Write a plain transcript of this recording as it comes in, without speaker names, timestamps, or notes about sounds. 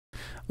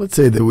Let's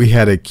say that we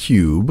had a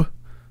cube.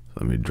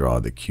 Let me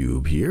draw the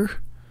cube here.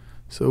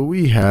 So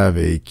we have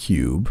a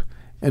cube,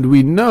 and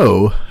we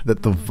know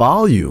that the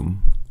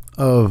volume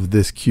of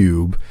this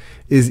cube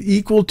is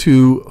equal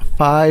to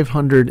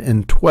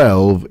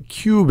 512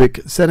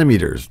 cubic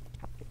centimeters.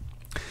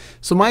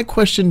 So my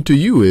question to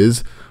you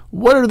is,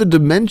 what are the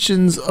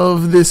dimensions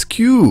of this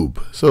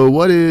cube? So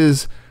what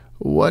is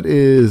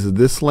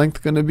this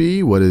length going to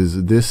be? What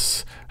is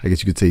this, I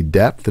guess you could say,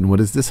 depth? And what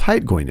is this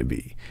height going to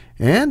be?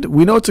 And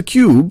we know it's a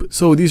cube,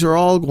 so these are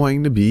all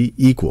going to be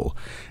equal.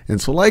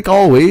 And so like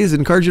always, I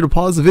encourage you to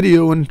pause the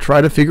video and try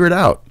to figure it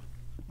out.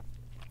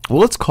 Well,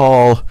 let's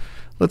call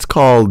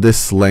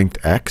this length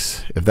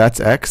x. If that's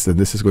x, then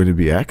this is going to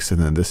be x,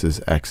 and then this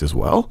is x as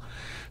well.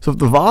 So if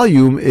the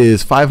volume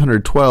is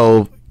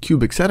 512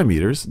 cubic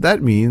centimeters,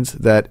 that means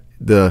that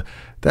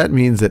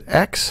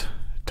x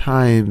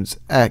times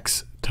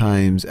x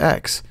times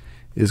x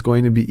is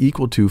going to be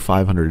equal to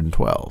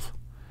 512.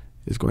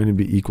 Is going to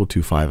be equal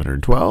to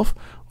 512,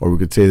 or we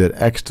could say that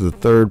x to the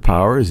third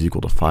power is equal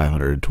to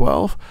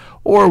 512,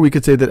 or we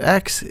could say that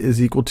x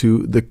is equal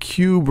to the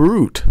cube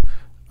root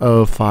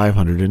of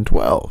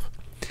 512.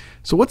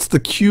 So what's the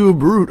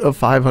cube root of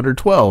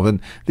 512?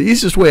 And the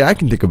easiest way I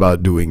can think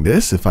about doing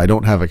this, if I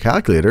don't have a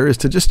calculator, is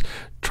to just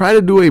try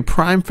to do a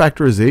prime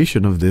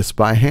factorization of this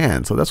by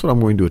hand. So that's what I'm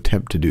going to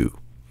attempt to do.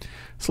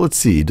 So let's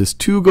see, does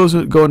 2 go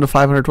into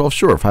 512?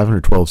 Sure,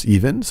 512 is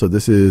even, so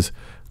this is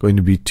going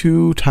to be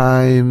 2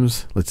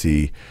 times, let's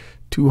see,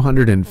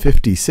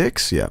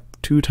 256. Yep,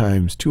 2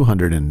 times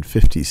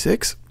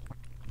 256.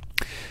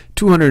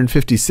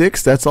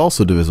 256, that's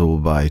also divisible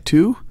by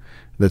 2.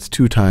 That's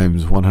 2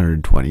 times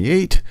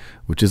 128,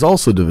 which is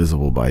also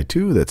divisible by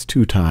 2. That's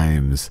 2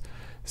 times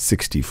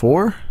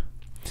 64,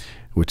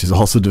 which is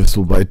also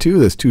divisible by 2.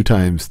 That's 2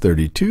 times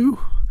 32.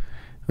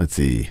 Let's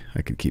see,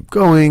 I could keep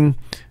going.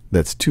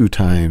 That's 2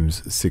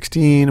 times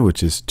 16,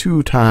 which is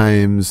 2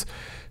 times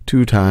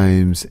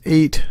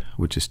 8,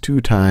 which is 2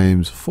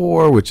 times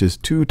 4, which is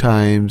 2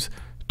 times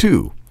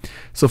 2.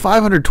 So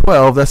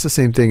 512, that's the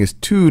same thing as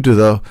 2 to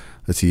the,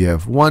 let's see, you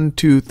have 1,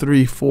 2,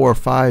 3, 4,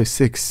 5,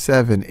 6,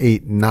 7,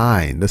 8,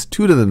 9. That's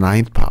 2 to the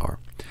 9th power.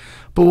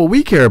 But what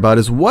we care about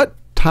is what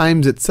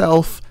times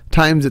itself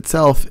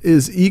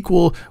is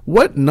equal,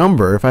 what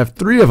number, if I have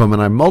 3 of them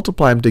and I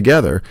multiply them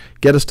together,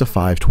 get us to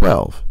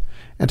 512.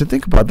 And to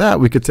think about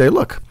that, we could say,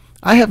 look,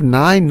 I have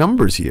 9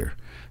 numbers here.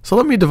 So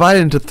let me divide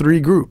it into 3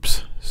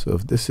 groups. So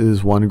if this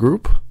is one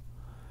group,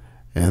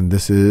 and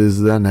this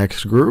is the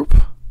next group,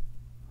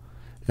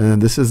 and then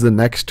this is the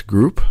next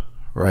group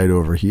right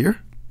over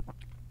here,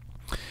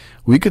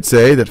 we could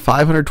say that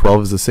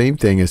 512 is the same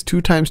thing as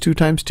 2 times 2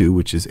 times 2,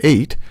 which is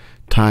 8,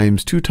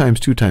 times 2 times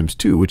 2 times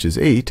 2, which is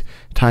 8,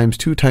 times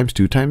 2 times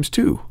 2 times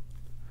 2.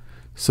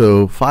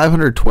 So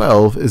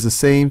 512 is the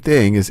same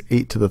thing as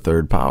 8 to the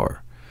third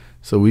power.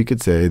 So we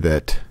could say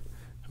that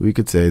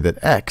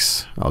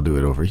x, I'll do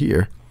it over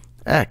here,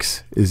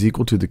 x is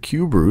equal to the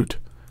cube root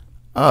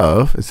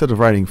of, instead of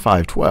writing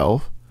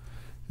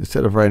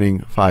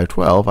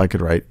 512, I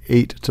could write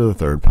 8 to the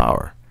third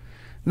power.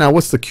 Now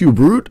what's the cube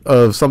root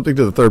of something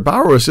to the third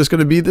power? Well, it's just going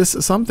to be this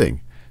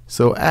something.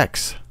 So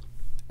x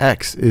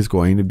is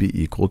going to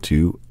be equal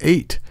to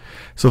 8.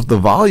 So if the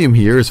volume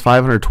here is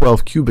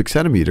 512 cubic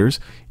centimeters,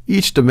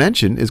 each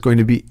dimension is going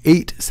to be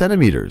 8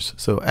 centimeters.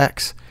 So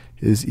x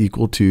is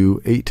equal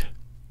to 8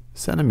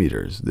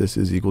 centimeters. This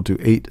is equal to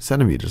 8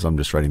 centimeters. I'm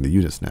just writing the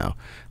units now.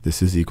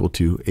 This is equal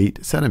to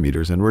 8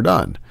 centimeters, and we're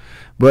done.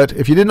 But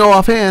if you didn't know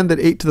offhand that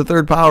 8 to the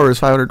third power is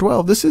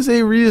 512, this is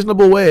a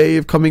reasonable way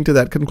of coming to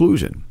that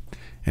conclusion.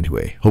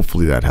 Anyway,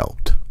 hopefully that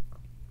helped.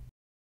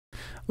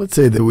 Let's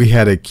say that we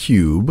had a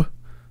cube.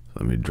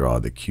 Let me draw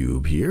the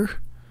cube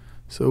here.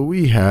 So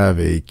we have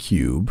a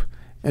cube,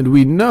 and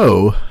we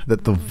know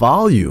that the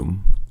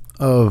volume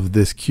of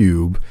this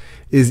cube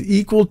is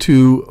equal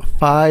to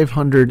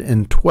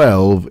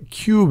 512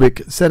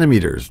 cubic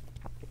centimeters.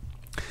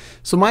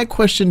 So my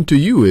question to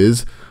you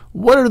is,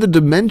 what are the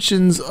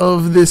dimensions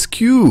of this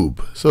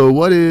cube? So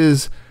what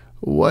is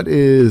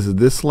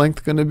this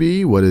length going to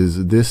be? What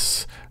is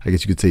this, I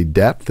guess you could say,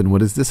 depth? And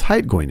what is this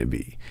height going to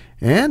be?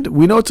 And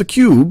we know it's a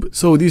cube,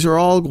 so these are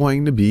all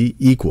going to be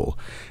equal.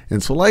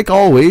 And so like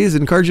always, I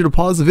encourage you to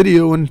pause the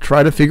video and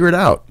try to figure it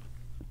out.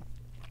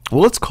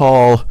 Well, let's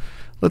call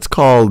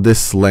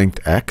this length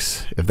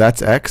x. If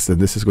that's x, then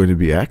this is going to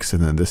be x,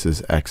 and then this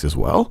is x as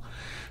well.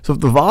 So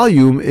if the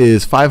volume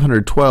is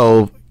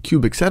 512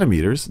 cubic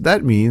centimeters,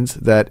 that means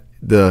that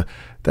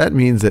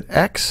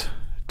x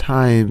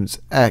times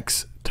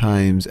x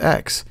times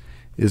x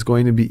is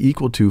going to be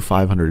equal to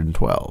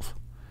 512.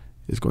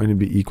 Is going to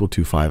be equal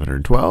to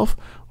 512,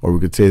 or we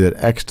could say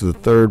that x to the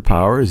third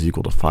power is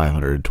equal to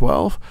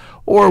 512,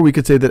 or we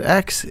could say that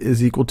x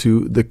is equal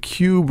to the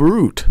cube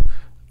root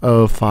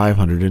of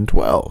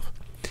 512.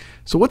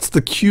 So what's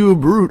the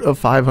cube root of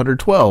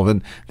 512?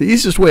 And the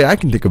easiest way I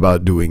can think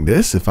about doing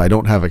this, if I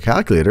don't have a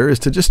calculator, is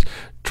to just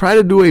try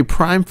to do a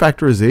prime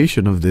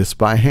factorization of this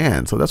by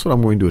hand. So that's what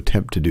I'm going to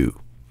attempt to do.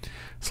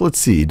 So let's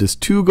see, does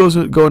 2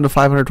 go into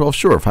 512?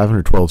 Sure,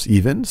 512 is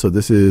even, so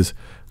this is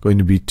going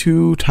to be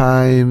 2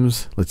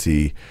 times, let's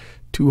see,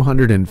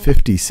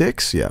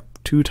 256. Yep,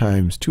 2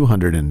 times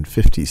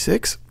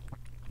 256.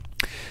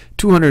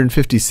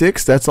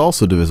 256, that's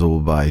also divisible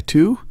by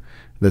 2.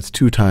 That's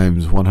 2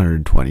 times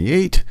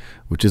 128,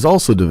 which is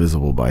also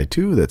divisible by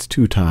 2. That's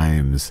 2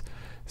 times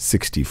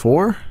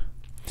 64,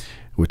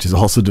 which is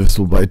also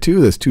divisible by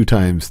 2. That's 2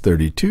 times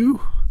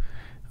 32.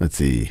 Let's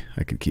see,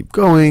 I could keep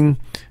going.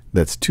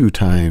 That's 2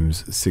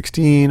 times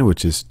 16,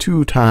 which is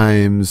 2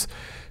 times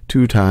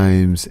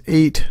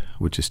 8,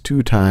 which is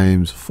 2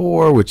 times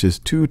 4, which is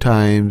 2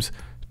 times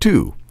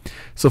 2.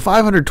 So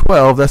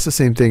 512, that's the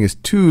same thing as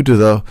 2 to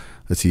the,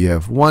 let's see, you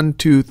have 1,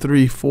 2,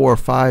 3, 4,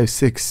 5,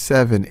 6,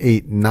 7,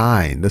 8,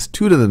 9. That's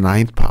 2 to the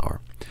 9th power.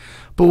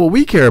 But what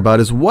we care about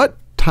is what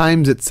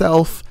times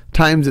itself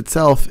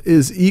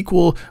is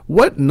equal,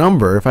 what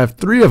number, if I have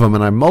 3 of them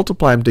and I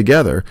multiply them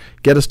together,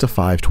 get us to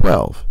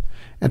 512.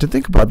 And to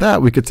think about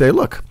that, we could say,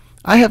 look,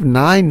 I have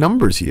 9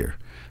 numbers here.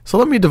 So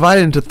let me divide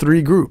it into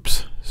 3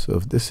 groups. So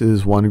if this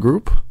is one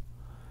group,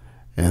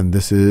 and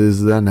this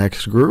is the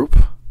next group,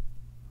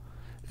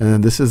 and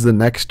then this is the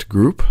next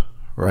group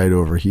right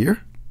over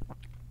here,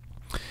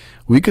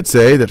 we could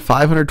say that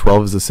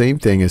 512 is the same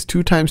thing as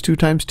 2 times 2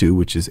 times 2,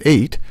 which is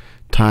 8,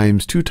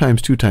 times 2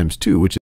 times 2 times 2, which is